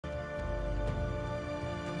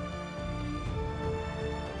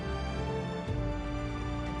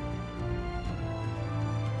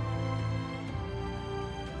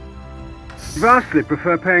Vastly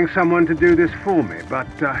prefer paying someone to do this for me, but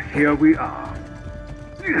here we are.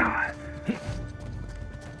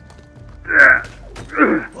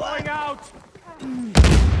 Going out!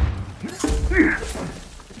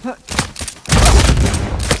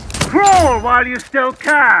 Crawl while you still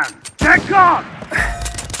can! Get gone!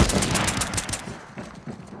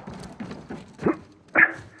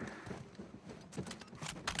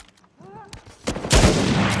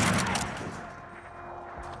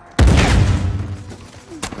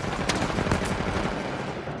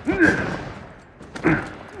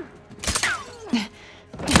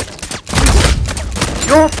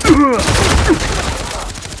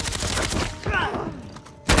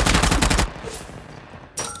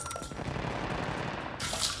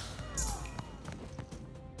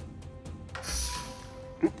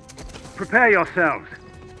 Prepare yourselves.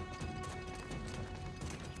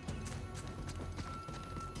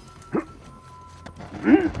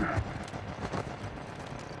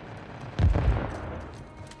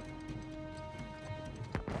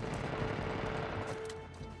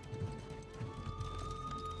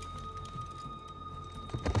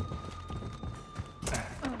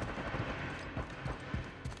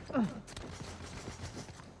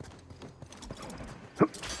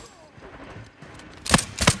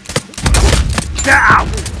 Down!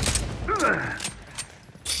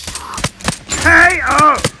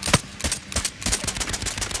 KO!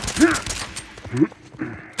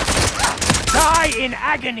 Die in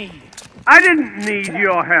agony! I didn't need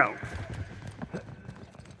your help.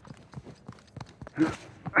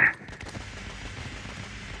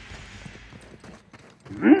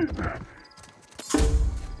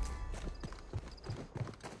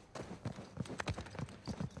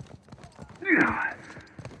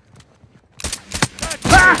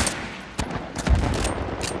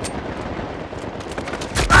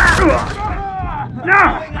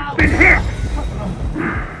 No! Been hit!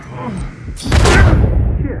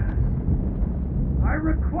 Here. I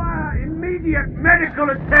require immediate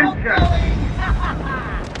medical attention!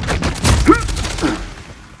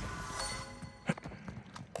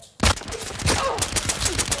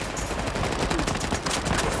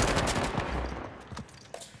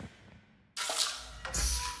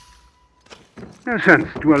 No sense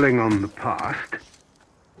dwelling on the past.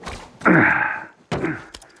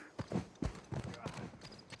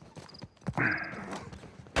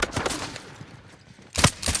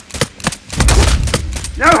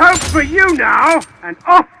 No hope for you now, and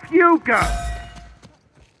off you go!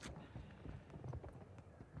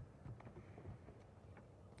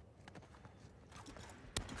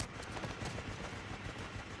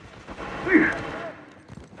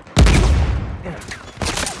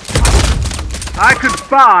 I could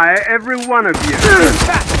buy every one of you.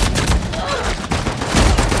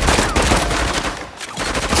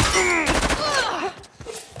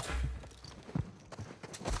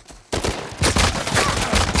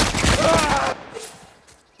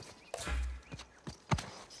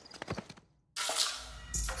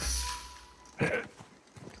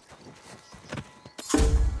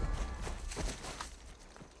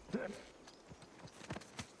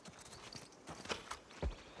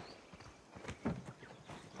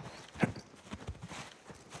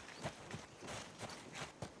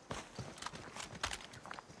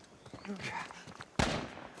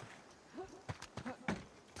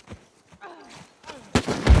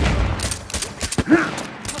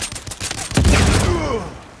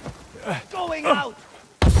 Going out!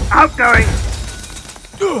 Outgoing!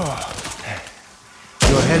 Your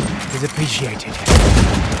help is appreciated.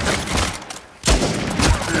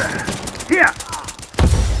 Here!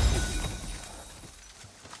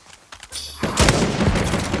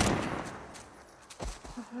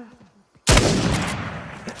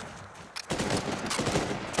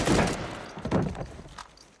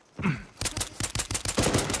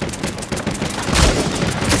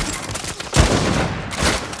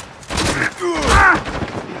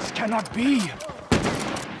 This cannot be.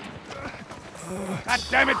 God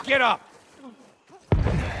damn it, get up!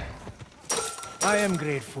 I am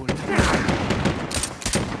grateful.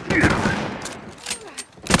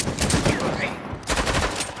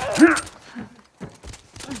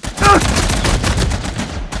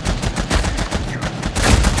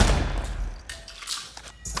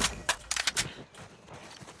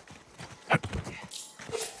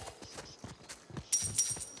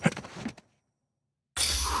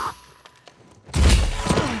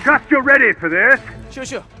 Trust you're ready for this.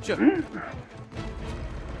 Sure.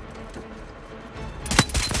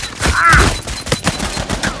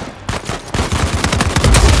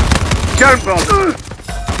 Don't bother.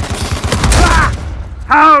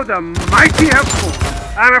 How the mighty have fallen.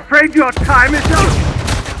 I'm afraid your time is up.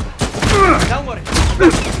 Don't worry.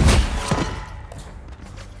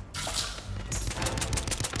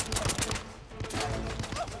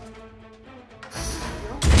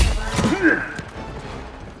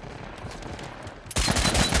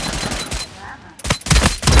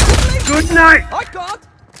 Good night. I can't.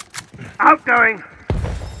 Outgoing.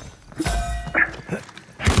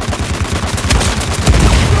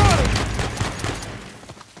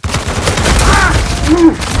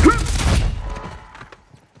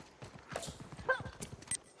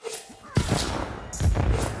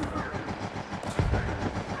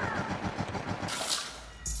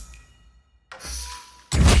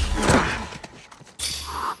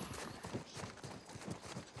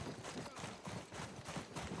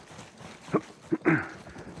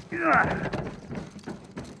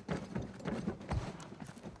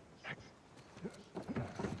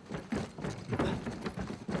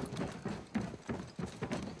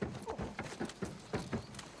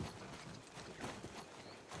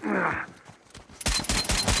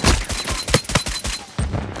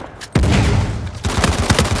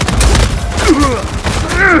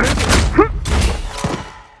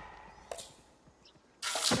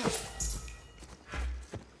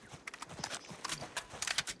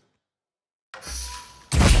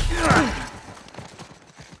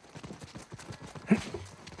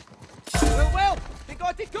 Well, they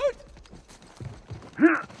got it good.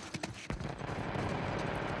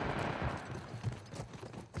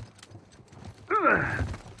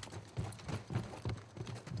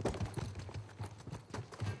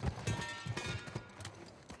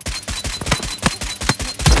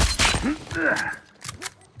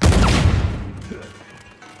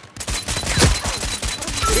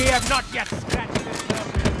 We have not yet scratched the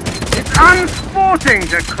surface. It's unsporting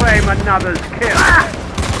to claim another's kill.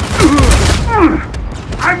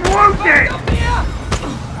 I'm wounded!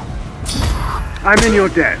 I'm in your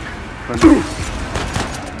debt. For now.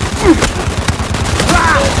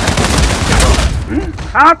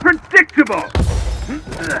 How predictable!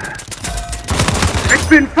 It's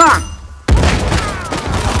been fun!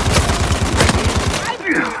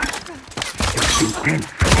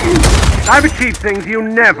 I've achieved things you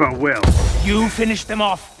never will. You finished them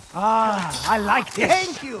off. Ah, I like this.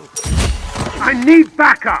 Thank you. I need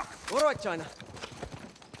backup! All right, China.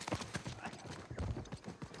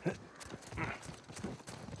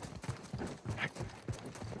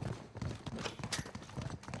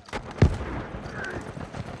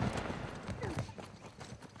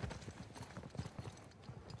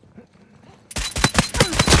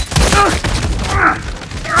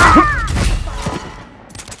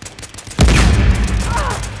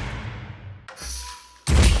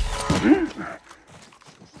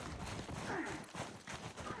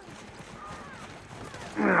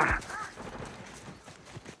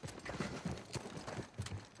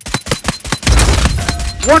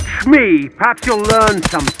 Watch me, perhaps you'll learn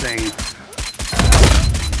something.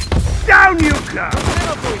 Down you go!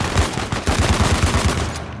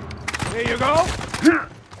 There you go.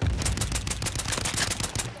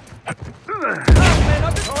 Man,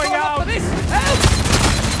 I'm just Going going out. out for this. Help!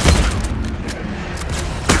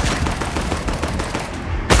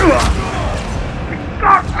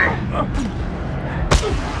 Got me!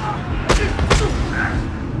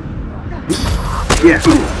 Yes.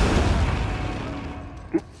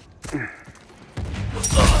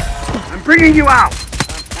 I'm bringing you out!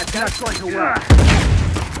 That's not going to work.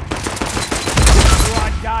 You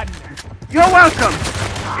are done. You're welcome,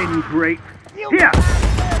 ingrate. Here!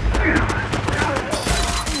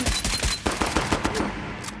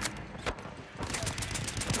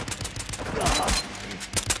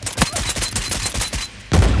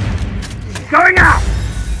 Going out!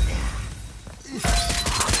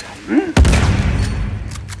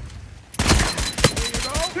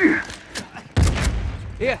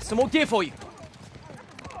 Here, some more gear for you.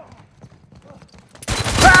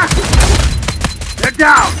 Ah! They're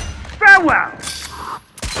down! Farewell!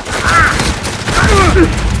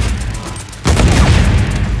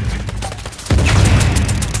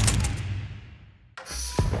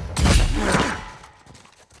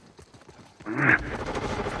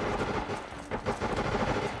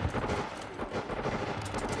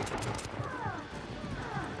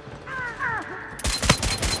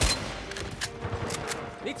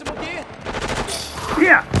 Need some more gear?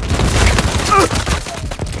 Here!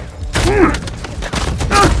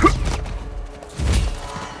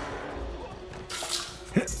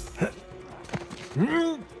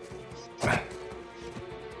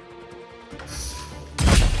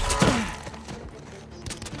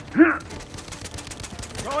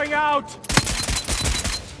 Going out.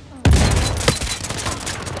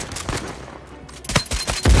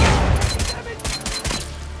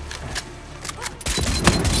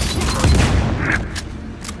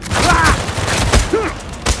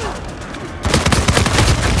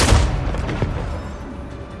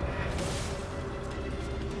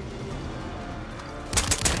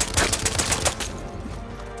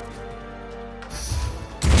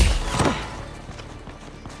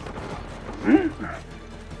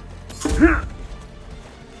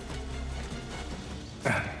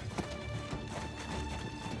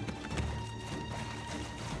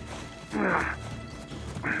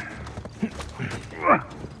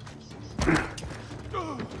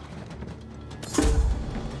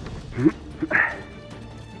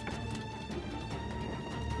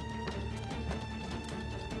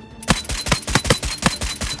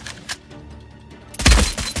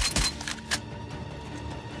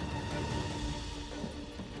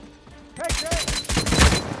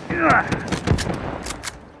 How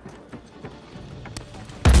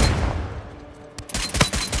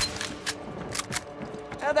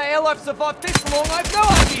the hell I've survived this long, I've no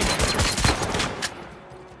idea!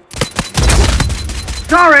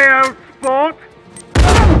 Sorry, old sport!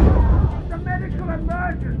 It's a medical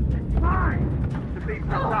emergency! Mine, to be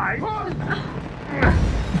precise!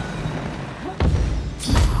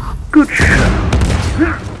 Good show.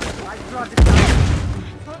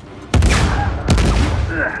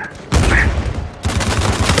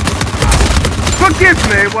 Forgive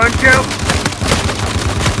me, won't you?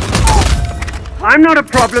 I'm not a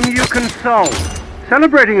problem you can solve.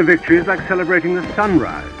 Celebrating a victory is like celebrating the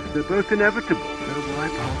sunrise. They're both inevitable.